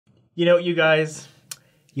You know, you guys,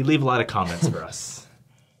 you leave a lot of comments for us.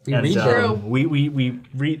 We read them. We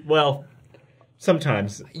read, well,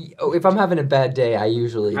 sometimes. If I'm having a bad day, I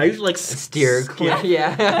usually like steer clear.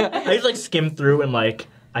 Yeah. I usually like skim through and like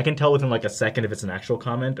I can tell within like a second if it's an actual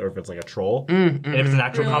comment or if it's like a troll. And if it's an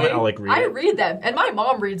actual comment, I'll like read it. I read them, and my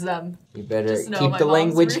mom reads them. You better keep the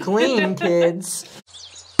language clean, kids.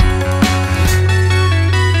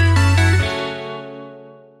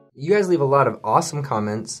 You guys leave a lot of awesome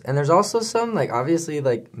comments, and there's also some, like, obviously,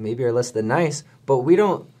 like, maybe are less than nice, but we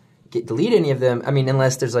don't delete any of them. I mean,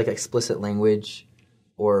 unless there's, like, explicit language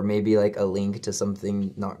or maybe, like, a link to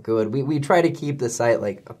something not good. We try to keep the site,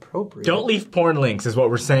 like, appropriate. Don't leave porn links is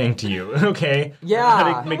what we're saying to you, okay?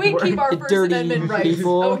 Yeah. We keep our First Amendment rights,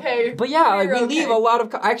 okay? But yeah, like, we leave a lot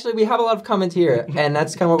of, actually, we have a lot of comments here, and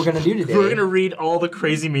that's kind of what we're going to do today. We're going to read all the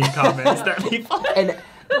crazy mean comments that people...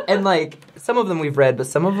 And like, some of them we've read, but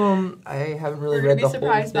some of them I haven't really read the whole thing.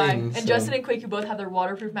 We're surprised by. And Justin and Quake, both have their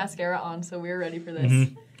waterproof mascara on, so we're ready for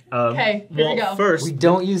this. Okay, here we go. First, we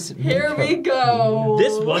don't use... Here we go.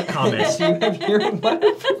 This one comment. You have your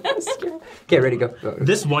waterproof mascara. Okay, ready, go.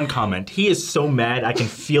 This one comment. He is so mad I can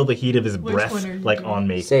feel the heat of his breath, like, on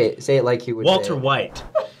me. Say it like you would Walter White.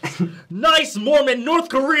 Nice Mormon North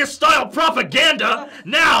Korea-style propaganda!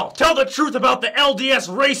 Now, tell the truth about the LDS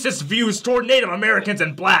racist views toward Native Americans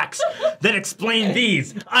and blacks. Then explain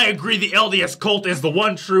these. I agree the LDS cult is the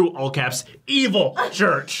one true, all caps, evil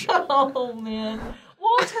church. Oh, man.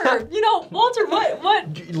 Walter, Walter, what?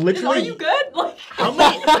 Literally, are you good? Like,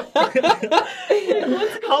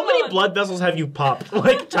 how many blood vessels have you popped?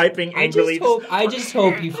 Like typing angrily. I just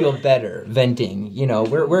hope you feel better venting. You know,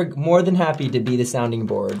 we're more than happy to be the sounding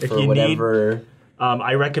board for whatever.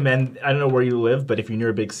 I recommend, I don't know where you live, but if you're near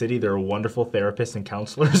a big city, there are wonderful therapists and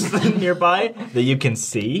counselors nearby that you can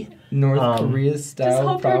see. North Korea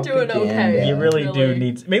style propaganda. Just hope you're doing okay. You really do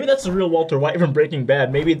need... Maybe that's the real Walter White from Breaking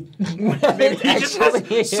Bad. Maybe he just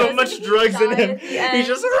has so much drugs in him. He's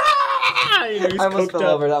just... I almost fell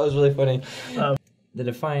over. That was really funny. The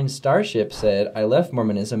Defiant Starship said, I left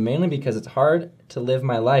Mormonism mainly because it's hard to live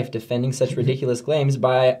my life defending such ridiculous claims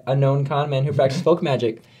by a known con man who practiced folk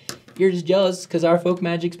magic. You're just jealous because our folk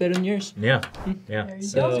magic's better than yours. Yeah.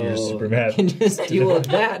 So you're super mad. You can just deal with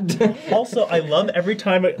that. Also, I love every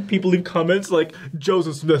time people leave comments like,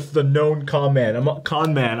 Joseph Smith, the known con man. I'm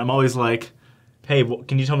always like, hey,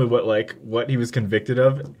 can you tell me what he was convicted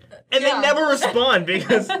of? And they never respond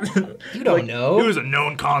because... You don't know. He was a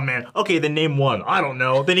known con man. Okay, then name one. I don't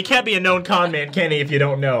know. Then he can't be a known con man, can he, if you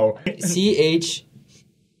don't know?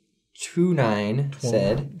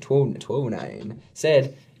 CH29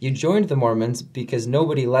 said, you joined the Mormons because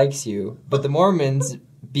nobody likes you, but the Mormons,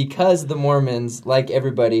 because the Mormons like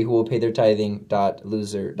everybody who will pay their tithing,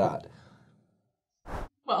 loser.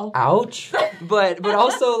 Well. Ouch. But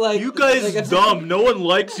also, like... You guys dumb. No one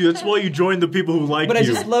likes you. That's why you joined the people who like you. But I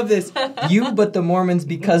just love this. You, but the Mormons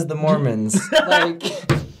because the Mormons. Like...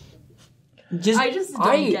 I just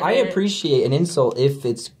don't get I appreciate an insult if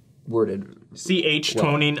it's worded... CH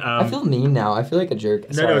toning. I feel mean now. I feel like a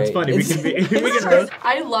jerk. No, it's funny. We can roast.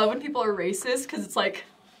 I love when people are racist because it's like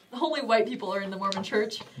only white people are in the Mormon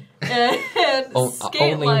Church. And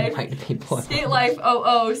Skate Life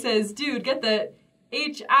 00 says, "Dude, get the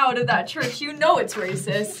H out of that church. You know it's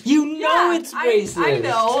racist. You know it's racist. I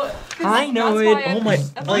know. I know it. Oh my!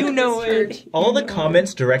 Like, you know it. All the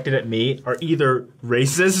comments directed at me are either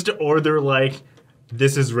racist or they're like,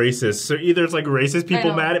 this is racist. So either it's like racist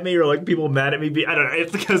people mad at me or like people mad at me. I don't know.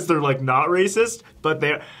 It's because they're like not racist, but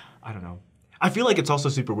they're... I don't know. I feel like it's also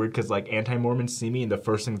super weird because like anti-Mormons see me and the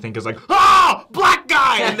first thing they think is like, ah, black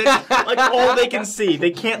guy! And then like all they can see.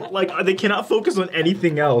 They cannot focus on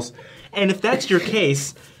anything else. And if that's your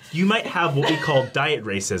case, you might have what we call diet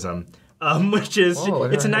racism. Which is,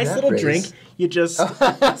 it's a nice little drink. You just,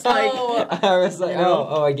 it's like... I was like,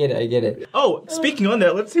 I get it. Oh, speaking on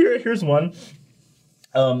that, here's one.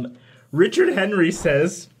 Richard Henry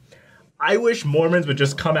says, I wish Mormons would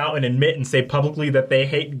just come out and admit and say publicly that they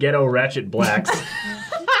hate ghetto ratchet blacks. ...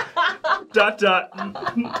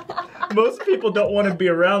 Most people don't want to be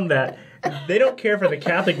around that. They don't care for the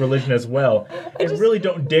Catholic religion as well. And really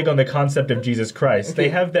don't dig on the concept of Jesus Christ. Okay. They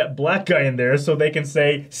have that black guy in there so they can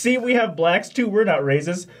say, see, we have blacks too, we're not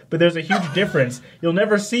racist, but there's a huge difference. You'll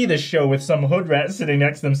never see this show with some hood rat sitting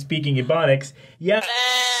next to them speaking Ebonics. Yeah.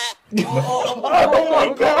 Oh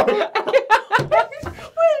my god!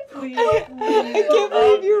 Please. I can't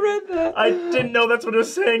believe you read that. I didn't know that's what it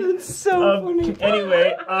was saying. It's so funny.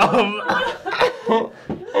 Anyway, I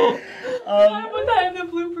put that in the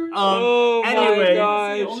bloopers. Oh anyway, my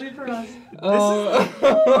gosh. Only for us. Oh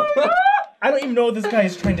my god. I don't even know what this guy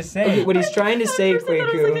is trying to say. Okay, what he's trying to say,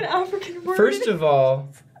 Kwaku, like an African word. first of all,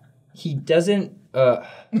 he doesn't...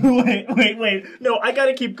 Wait. No, I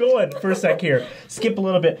gotta keep going for a sec here. Skip a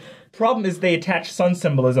little bit. Problem is they attach sun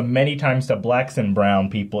symbolism many times to blacks and brown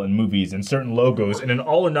people in movies and certain logos in an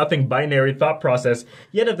all-or-nothing binary thought process,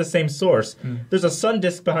 yet of the same source. There's a sun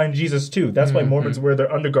disk behind Jesus, too. That's why Mormons wear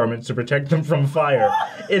their undergarments to protect them from fire.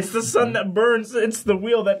 It's the sun that burns. It's the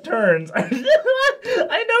wheel that turns.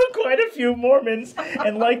 I know quite a few Mormons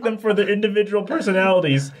and like them for their individual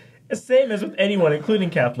personalities. Same as with anyone, including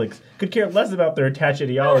Catholics, could care less about their attached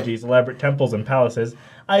ideologies, elaborate temples, and palaces.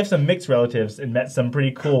 I have some mixed relatives and met some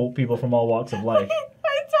pretty cool people from all walks of life.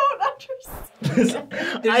 I don't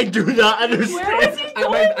understand. I do not understand. Where is he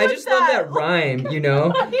going I just love that rhyme, you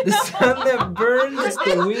know? The sun that burns,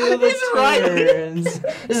 the wheel that turns.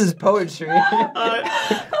 This is poetry.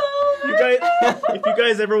 If you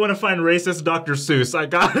guys ever want to find racist Dr. Seuss, I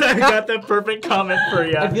got the perfect comment for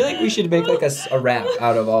you. I feel like we should make like a rap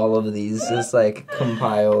out of all of these, just like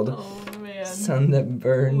compiled. Oh man. Sun that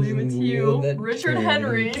burns. Leave it to you, Richard turns.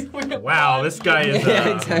 Henry. Wow, this guy is.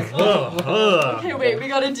 Yeah, exactly. Okay, wait, we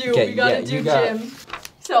gotta do Jim.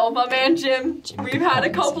 So, my man Jim, we've had a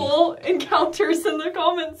couple encounters in the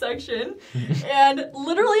comment section, and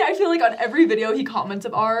literally, I feel like on every video he comments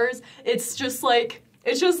of ours, it's just like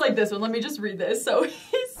this one. Let me just read this. So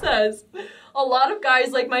he says, a lot of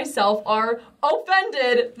guys like myself are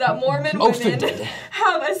offended that Mormon women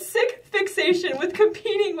have a sick fixation with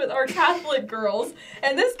competing with our Catholic girls.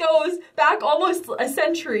 And this goes back almost a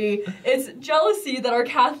century. It's jealousy that our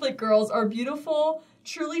Catholic girls are beautiful,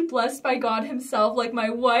 truly blessed by God himself, like my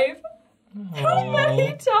wife. How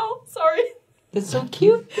many tell? Sorry. That's so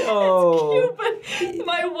cute, though. It's cute, but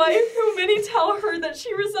my wife, who many tell her that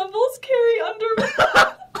she resembles Carrie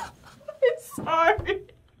Underwood. I'm sorry.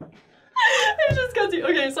 It just got to.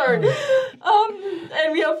 Okay, sorry.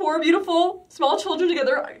 And we have 4 beautiful small children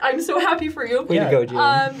together. I'm so happy for you. Way to go, Jim.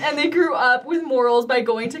 And they grew up with morals by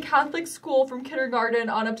going to Catholic school from kindergarten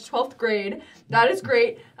on up to 12th grade. That is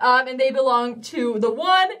great. And they belong to the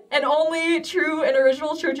one and only true and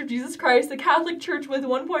original Church of Jesus Christ, the Catholic Church with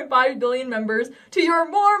 1.5 billion members, to your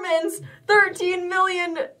Mormons, 13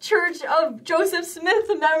 million Church of Joseph Smith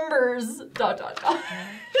members. ...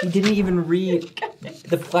 He didn't even read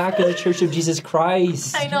the plaque of the Church of Jesus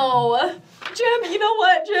Christ. I know. Jim, you know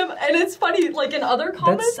what, Jim? And it's funny, like in other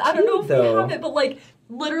comments, That's I don't know if cute, we though. have it, but like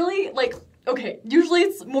literally, like, okay, usually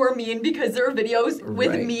it's more mean because there are videos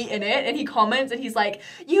with Right. me in it, and he comments and he's like,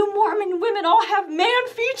 you Mormon women all have man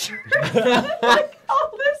features. Like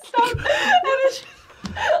all this stuff. And it's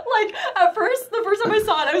like, at first, the first time I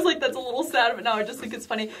saw it, I was like, that's a little sad, but now I just think it's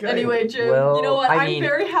funny. Anyway, Jim, Well, you know what? I I'm mean-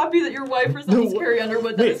 very happy that your wife resembles Carrie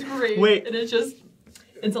Underwood. That is great. Wait. And it's just...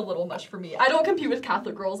 It's a little much for me. I don't compete with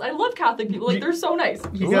Catholic girls. I love Catholic people. Like, they're so nice.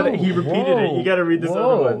 He repeated it. You gotta read this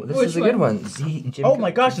other one. This Which is a good one? one. Jim Oh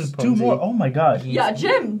my gosh, there's 2 more. Oh my god. Yeah,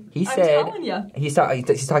 Jim. He I'm said, telling ya. he's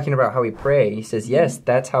talking about how we pray. He says, yes,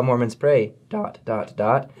 that's how Mormons pray. ...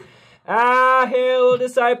 Ah, hail,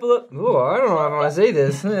 disciple of... Oh, I don't know if I want to say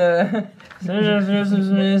this.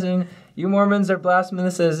 You Mormons are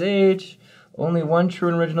blasphemous as age. Only one true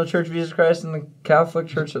and original Church of Jesus Christ, and the Catholic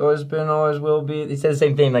Church has always been, always will be. He said the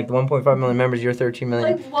same thing, like the 1.5 million members, you're 13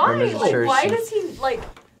 million Like, why? members of the Like, church. why does he, like...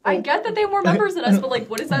 I get that they have more members than us, but, like,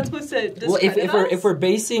 what is that supposed to discredit Well, us? if we're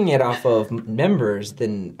basing it off of members,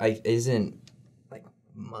 then isn't like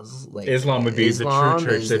Muslim like Islam would be Islam the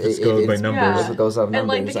true church is- if it goes by it's- numbers. If it goes off numbers, And,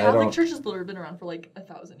 like, the I Catholic don't. Church has literally been around for, like,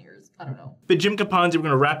 1,000 years. I don't know. But Jim Caponzi, we're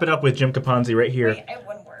gonna wrap it up with Jim Caponzi right here. I have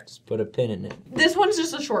one word. Just put a pin in it. This one's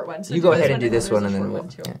just a short one. So You go ahead and do there's this a one, and short then we'll.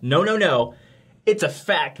 too. Yeah. No. It's a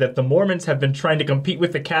fact that the Mormons have been trying to compete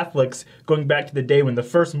with the Catholics going back to the day when the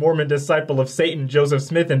first Mormon disciple of Satan, Joseph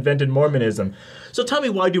Smith, invented Mormonism. So tell me,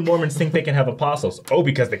 why do Mormons think they can have apostles? Oh,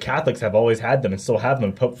 because the Catholics have always had them and still have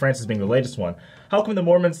them, Pope Francis being the latest one. How come the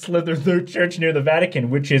Mormons slither their church near the Vatican,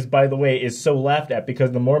 which is, by the way, is so laughed at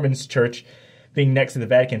because the Mormons' church, being next to the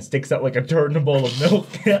Vatican, sticks out like a turd in a bowl of milk?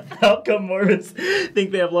 How come Mormons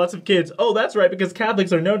think they have lots of kids? Oh, that's right, because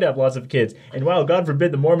Catholics are known to have lots of kids. And wow, God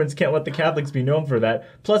forbid the Mormons can't let the Catholics be known for that.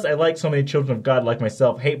 Plus, I like so many children of God like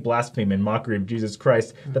myself hate blasphemy and mockery of Jesus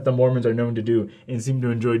Christ that the Mormons are known to do and seem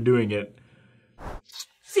to enjoy doing it.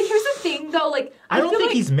 See, here's the thing, though. Like, I don't feel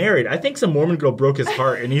think like he's married. I think some Mormon girl broke his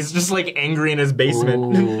heart and he's just like angry in his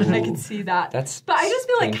basement. Ooh. I can see that. That's but I just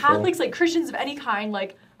feel like painful. Catholics, like Christians of any kind,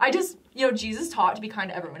 like, I just, Jesus taught to be kind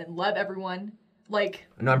to everyone and love everyone. like.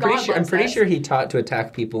 No, I'm God pretty loves sure us. he taught to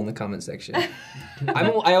attack people in the comment section.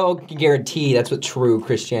 I'll guarantee that's what true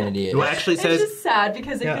Christianity is. Well, actually, it says It's just sad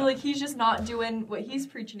because I feel like he's just not doing what he's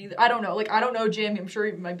preaching either. I don't know. Like, I don't know Jim. I'm sure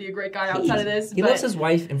he might be a great guy outside of this. He loves his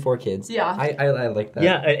wife and 4 kids. Yeah. I like that.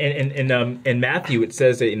 Yeah, and in Matthew it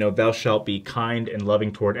says that thou shalt be kind and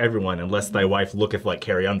loving toward everyone, unless thy wife looketh like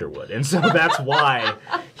Carrie Underwood, and so that's why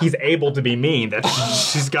he's able to be mean. That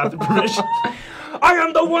she's got the permission. I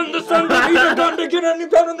am the one that sent the leader gun to get any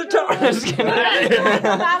gun in the tower.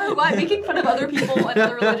 No matter what, making fun of other people and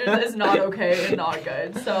other religions is not okay and not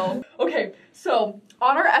good. So, okay, so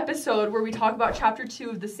on our episode where we talk about chapter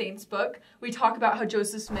 2 of the Saints book, we talk about how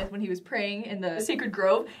Joseph Smith, when he was praying in the sacred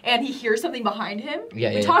grove, and he hears something behind him.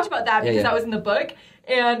 We talked about that because that was in the book.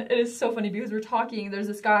 And it is so funny because we're talking, there's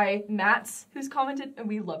this guy, Mats, who's commented, and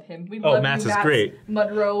we love him. We love Mats you, is great.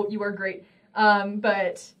 Monroe, you are great.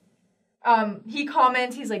 He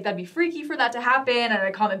comments, he's like, that'd be freaky for that to happen, and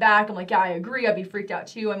I comment back, I'm like, yeah, I agree, I'd be freaked out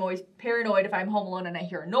too, I'm always paranoid if I'm home alone and I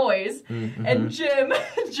hear a noise, and Jim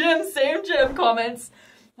comments,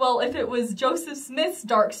 well, if it was Joseph Smith's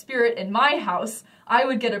dark spirit in my house, I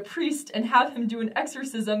would get a priest and have him do an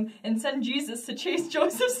exorcism and send Jesus to chase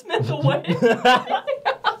Joseph Smith away.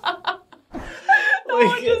 No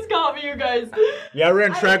one just got me, you guys. Yeah, I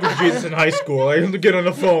ran track with Jesus in high school. I had to get on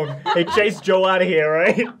the phone. Hey, chase Joe out of here,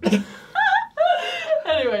 right?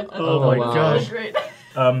 Anyway, oh my gosh. Great.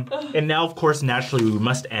 And now, of course, naturally, we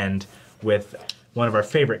must end with one of our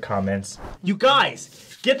favorite comments. You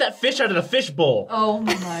guys, get that fish out of the fish bowl. Oh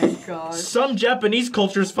my gosh. Some Japanese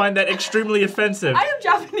cultures find that extremely offensive. I am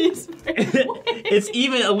Japanese. It's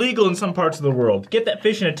even illegal in some parts of the world. Get that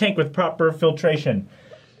fish in a tank with proper filtration.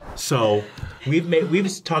 So,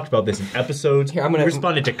 we've talked about this in episodes. Here, we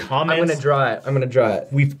responded to comments. I'm gonna draw it.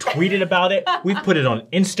 We've tweeted about it. We've put it on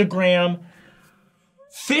Instagram.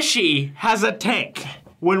 Fishy has a tank.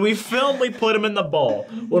 When we film, we put him in the bowl.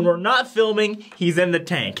 When we're not filming, he's in the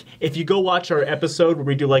tank. If you go watch our episode where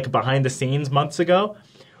we do like behind the scenes months ago,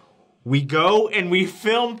 we go and we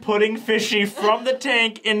film putting Fishy from the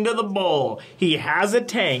tank into the bowl. He has a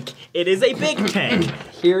tank. It is a big tank.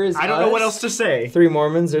 I don't know what else to say. 3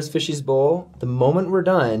 Mormons, there's Fishy's bowl. The moment we're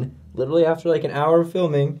done, literally after like an hour of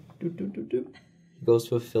filming, goes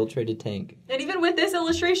to a filtrated tank. And even with this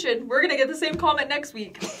illustration, we're gonna get the same comment next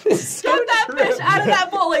week. Get that fish out of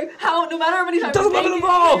that bowl. Like, no matter how many times Doesn't live in the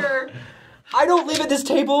bowl! I don't live at this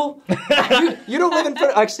table. you don't live in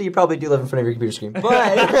front. Actually, you probably do live in front of your computer screen.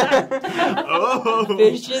 But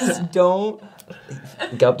fishes don't.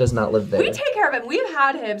 Gulp does not live there. We take care of him. We've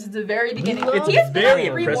had him since the very beginning. It's He has very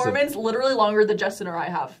been on 3 impressive. Mormons literally longer than Justin or I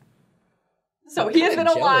have. So he has been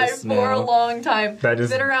alive for a long time. He's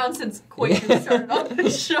been around since Quaker started on the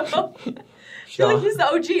show. I feel like he's the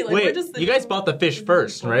OG. Like, Wait, we're just the you guys bought the fish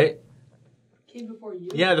first, right? Came before you.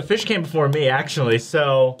 Yeah, the fish came before me, actually.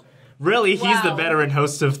 So, really, he's the veteran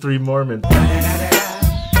host of 3 Mormons.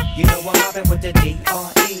 You know what happened with the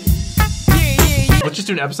D-R-E. Let's just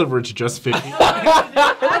do an episode where it's just Fishy.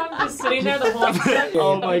 I'm just sitting there the whole time.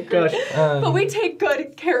 Oh my gosh. But we take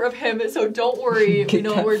good care of him, so don't worry. We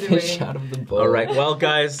know what we're Fish doing. out of the bowl. All right, well,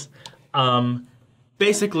 guys,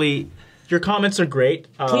 basically, your comments are great.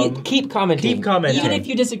 Please keep commenting. Keep commenting. Even if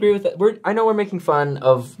you disagree with it. I know we're making fun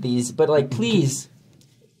of these, but like, please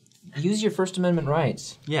use your First Amendment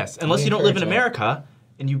rights. Yes, unless you don't live in America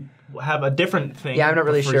and you have a different thing. Yeah, I'm not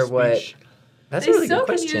really for sure free what. speech. That's They a really still good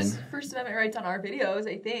can question. use First Amendment rights on our videos,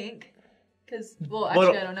 I think. Because, well,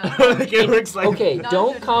 actually, I don't know. It looks like Okay, Not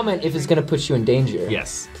don't good. comment if it's going to put you in danger.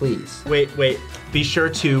 Yes. Please. Wait. Be sure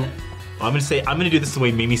to. I'm gonna do this the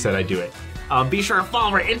way Mimi said I do it. Be sure to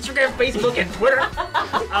follow our Instagram, Facebook, and Twitter.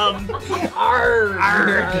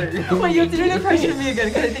 Wait, you have to do an impression of me again,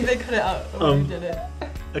 because I think they cut it out when we did it.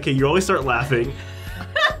 Okay, you always start laughing.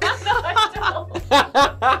 No, I don't.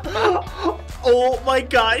 Oh my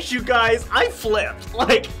gosh, you guys, I flipped.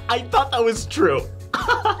 Like, I thought that was true.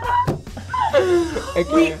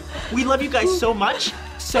 We love you guys so much.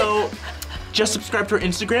 So, just subscribe to our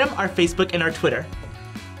Instagram, our Facebook, and our Twitter.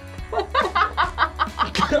 That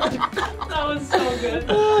was so good.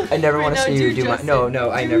 I never want to see you do my. No,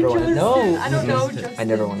 I never want to. No. I don't know, Justin. I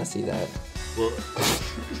never want to see that. Well,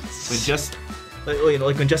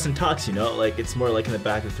 like when Justin talks, like it's more like in the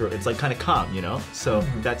back of the throat. It's like kind of calm, So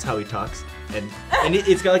that's how he talks, and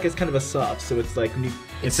it's got like it's kind of a soft. So it's like when you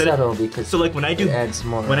It's subtle because so like when I do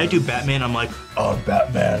Batman, I'm like, oh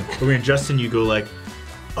Batman. But when Justin, you go like,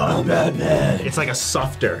 oh Batman. It's like a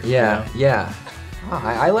softer. Yeah. Oh,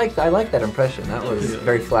 I like that impression. That was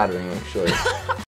very flattering, actually.